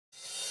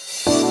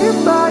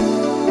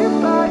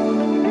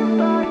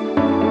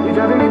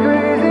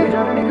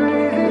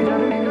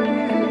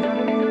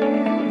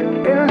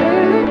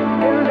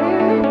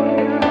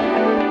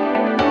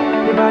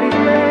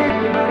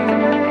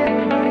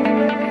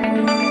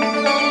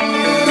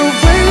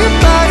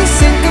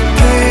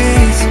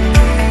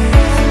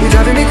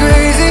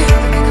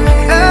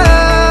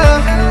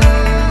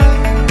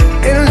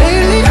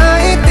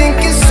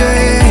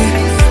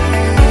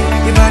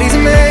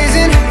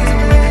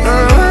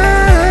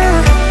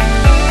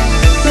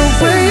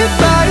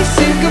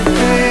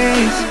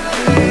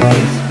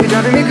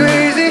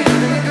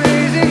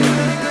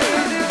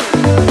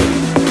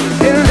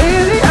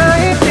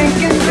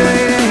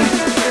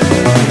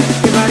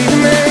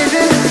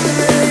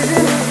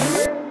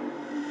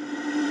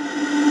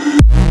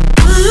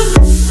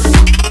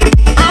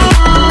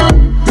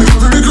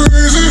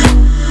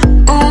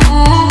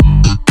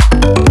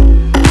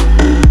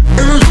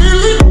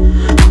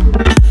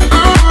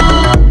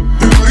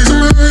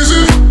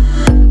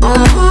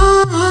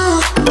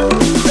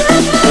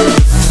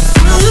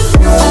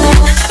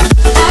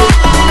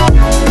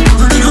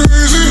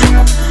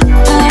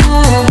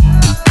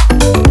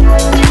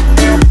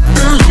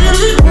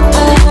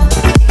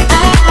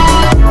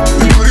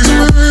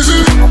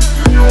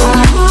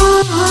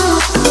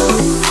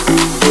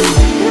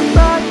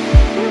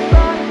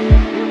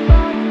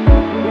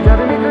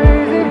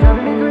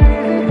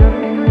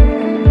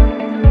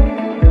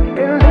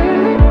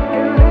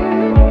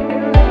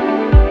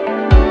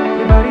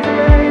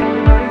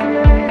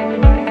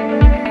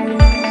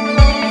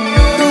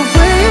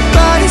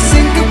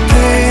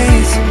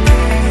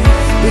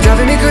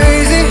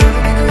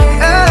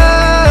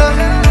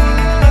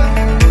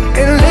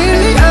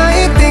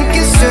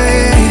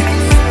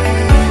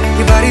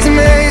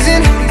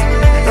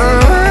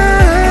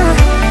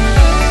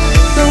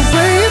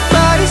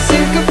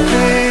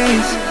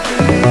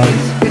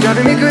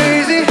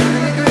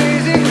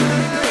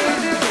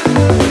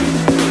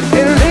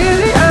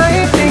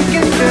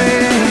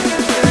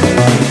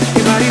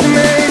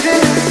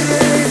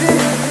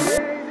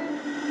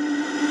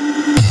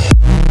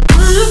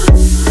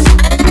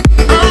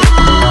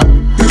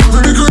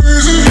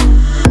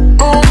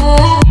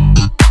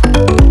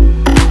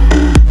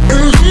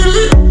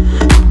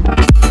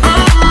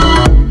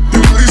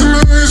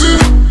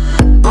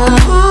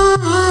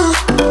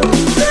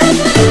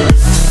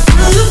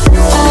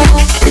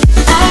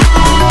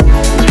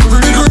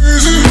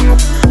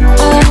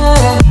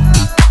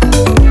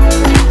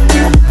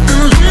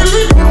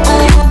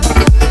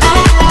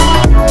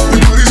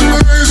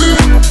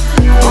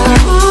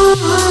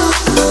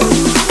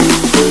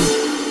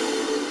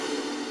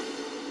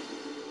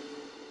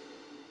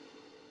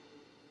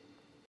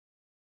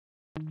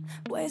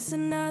Waste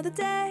another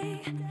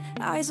day,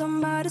 eyes on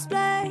my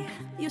display.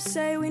 You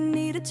say we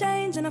need a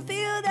change, and I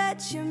feel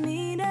that you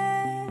mean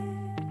it.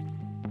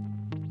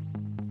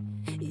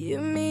 You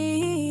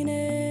mean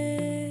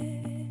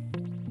it.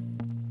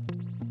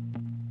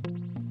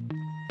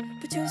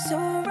 But you're so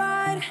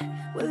right,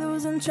 we're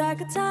losing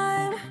track of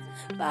time,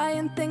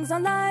 buying things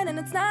online, and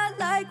it's not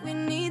like we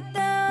need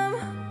them.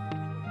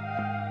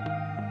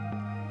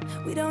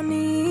 We don't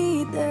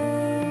need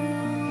them.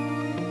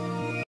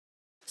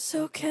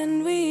 So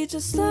can we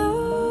just slow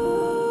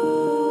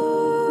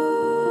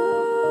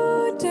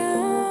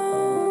down?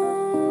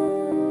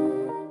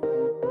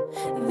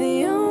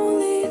 The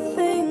only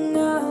thing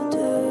I'll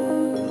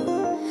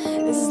do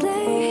is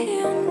lay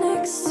here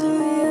next to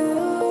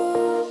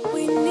you.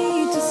 We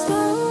need to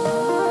slow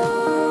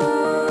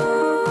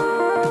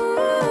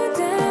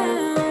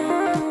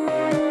down.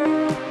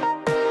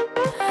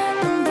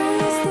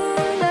 Embrace the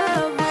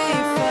love we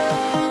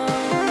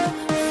found.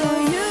 For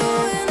you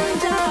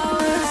and I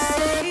were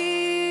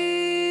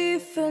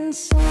safe and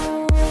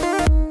sound.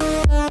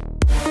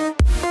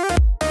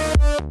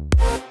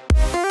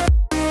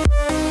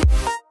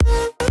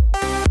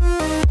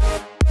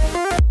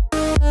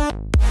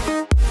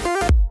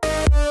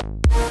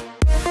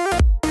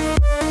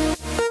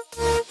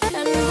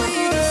 And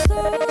we just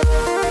slow down.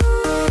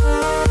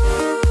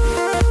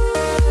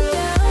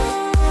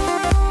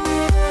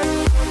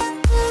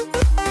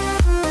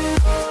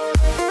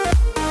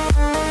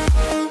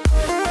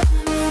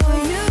 For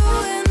you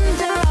and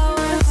I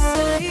were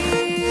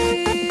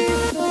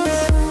safe and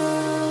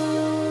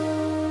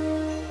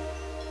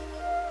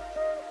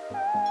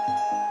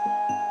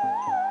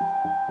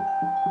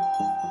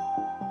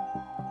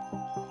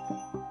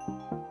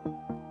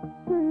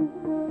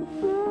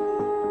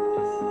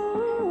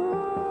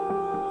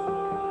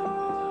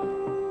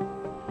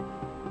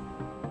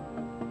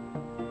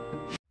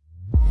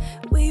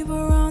we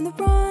were on the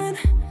run,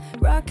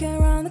 rocking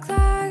around the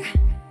clock.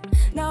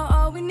 Now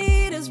all we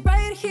need is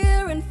right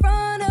here in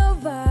front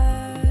of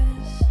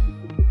us.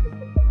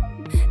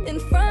 In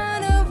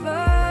front of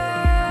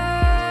us.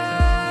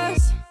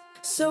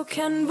 So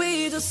can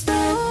we just slow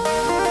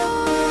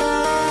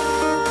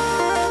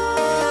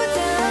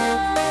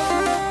down?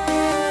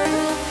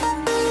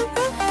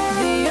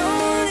 The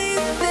only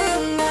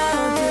thing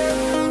I'll do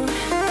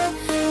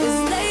is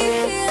lay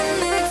here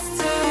next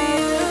to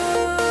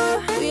you.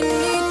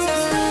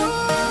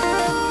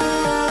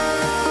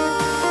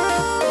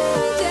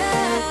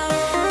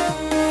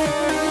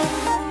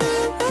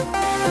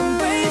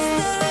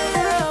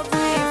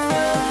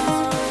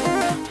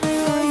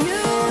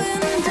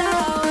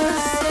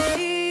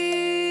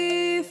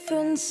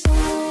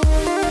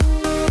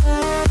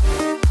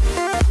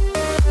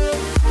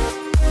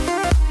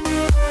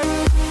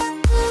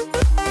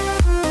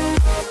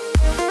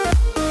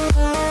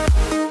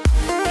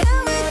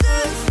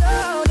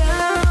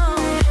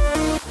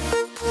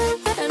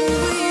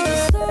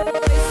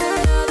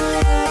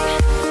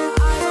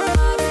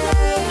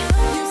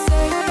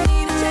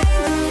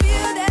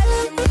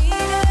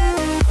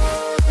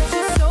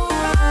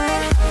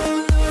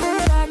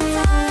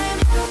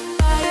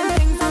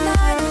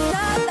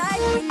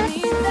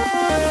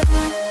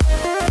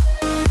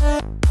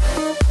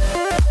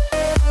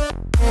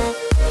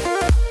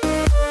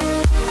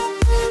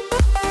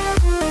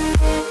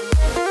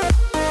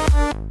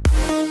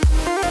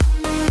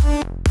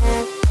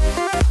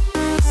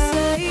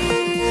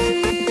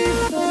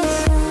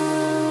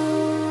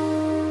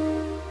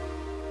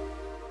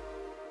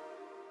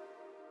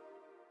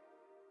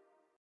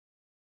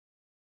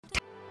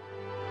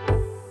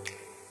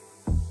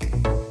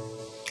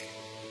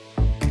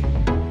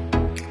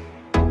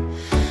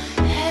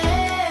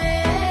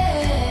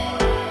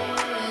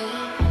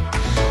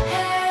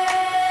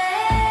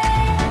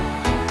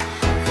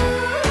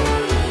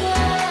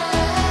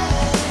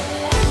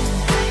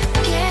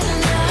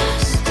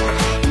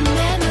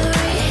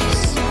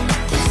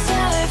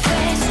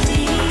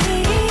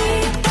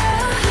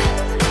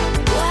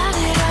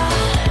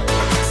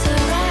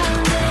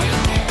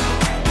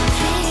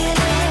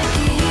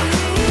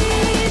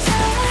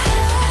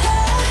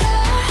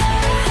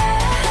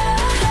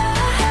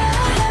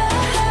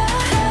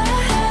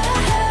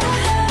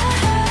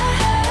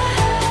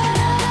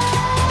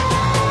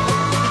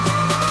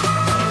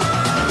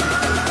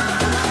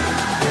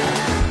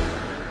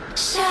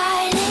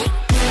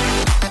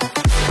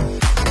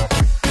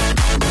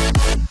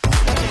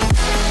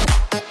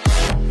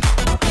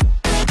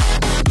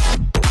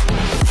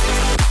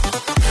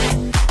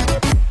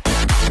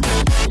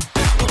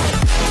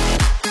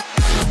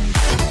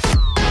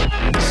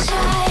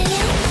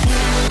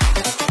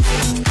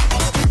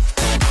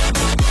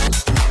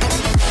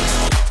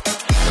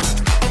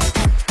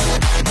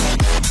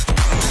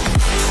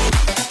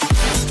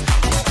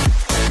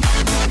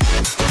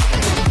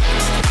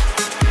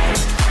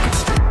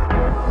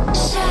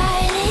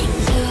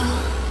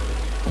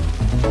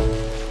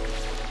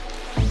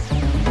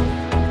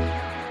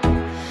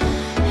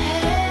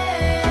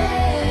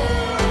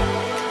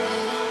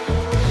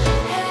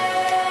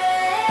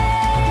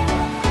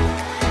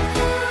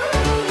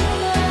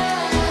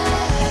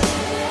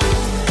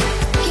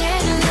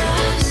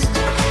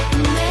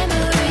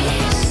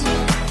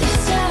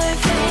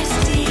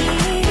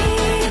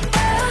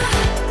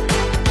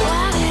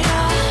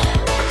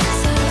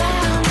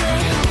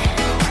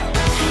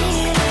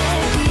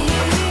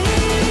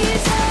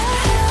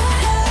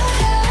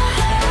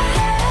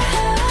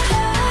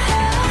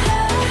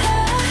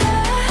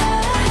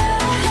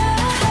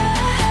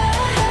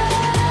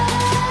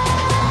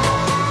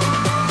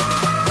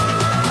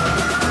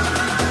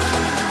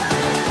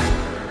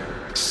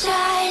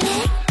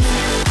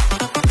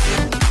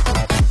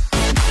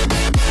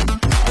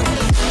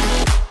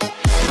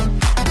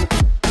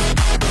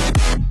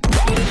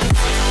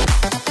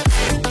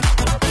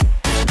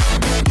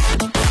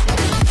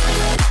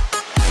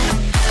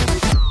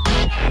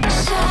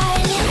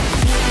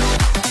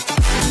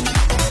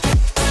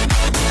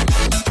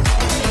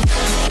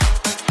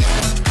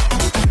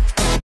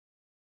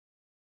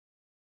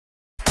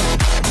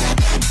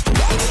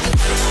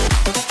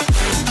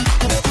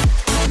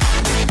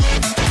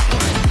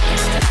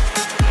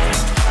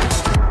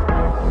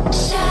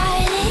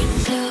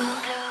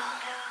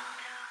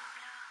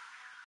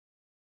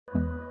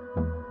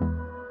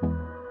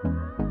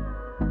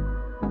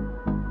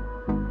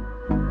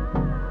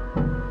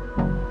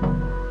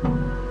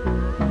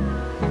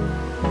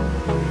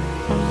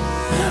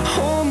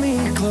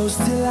 close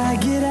till I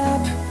get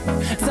up.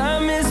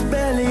 Time is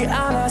barely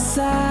on our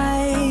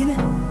side.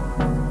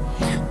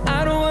 I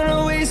don't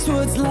wanna waste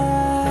what's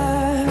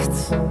left.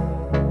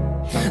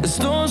 The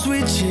storms we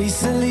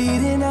chase are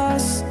leading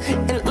us,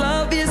 and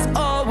love is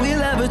all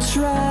we'll ever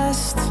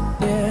trust.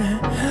 Yeah,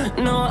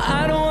 no,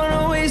 I don't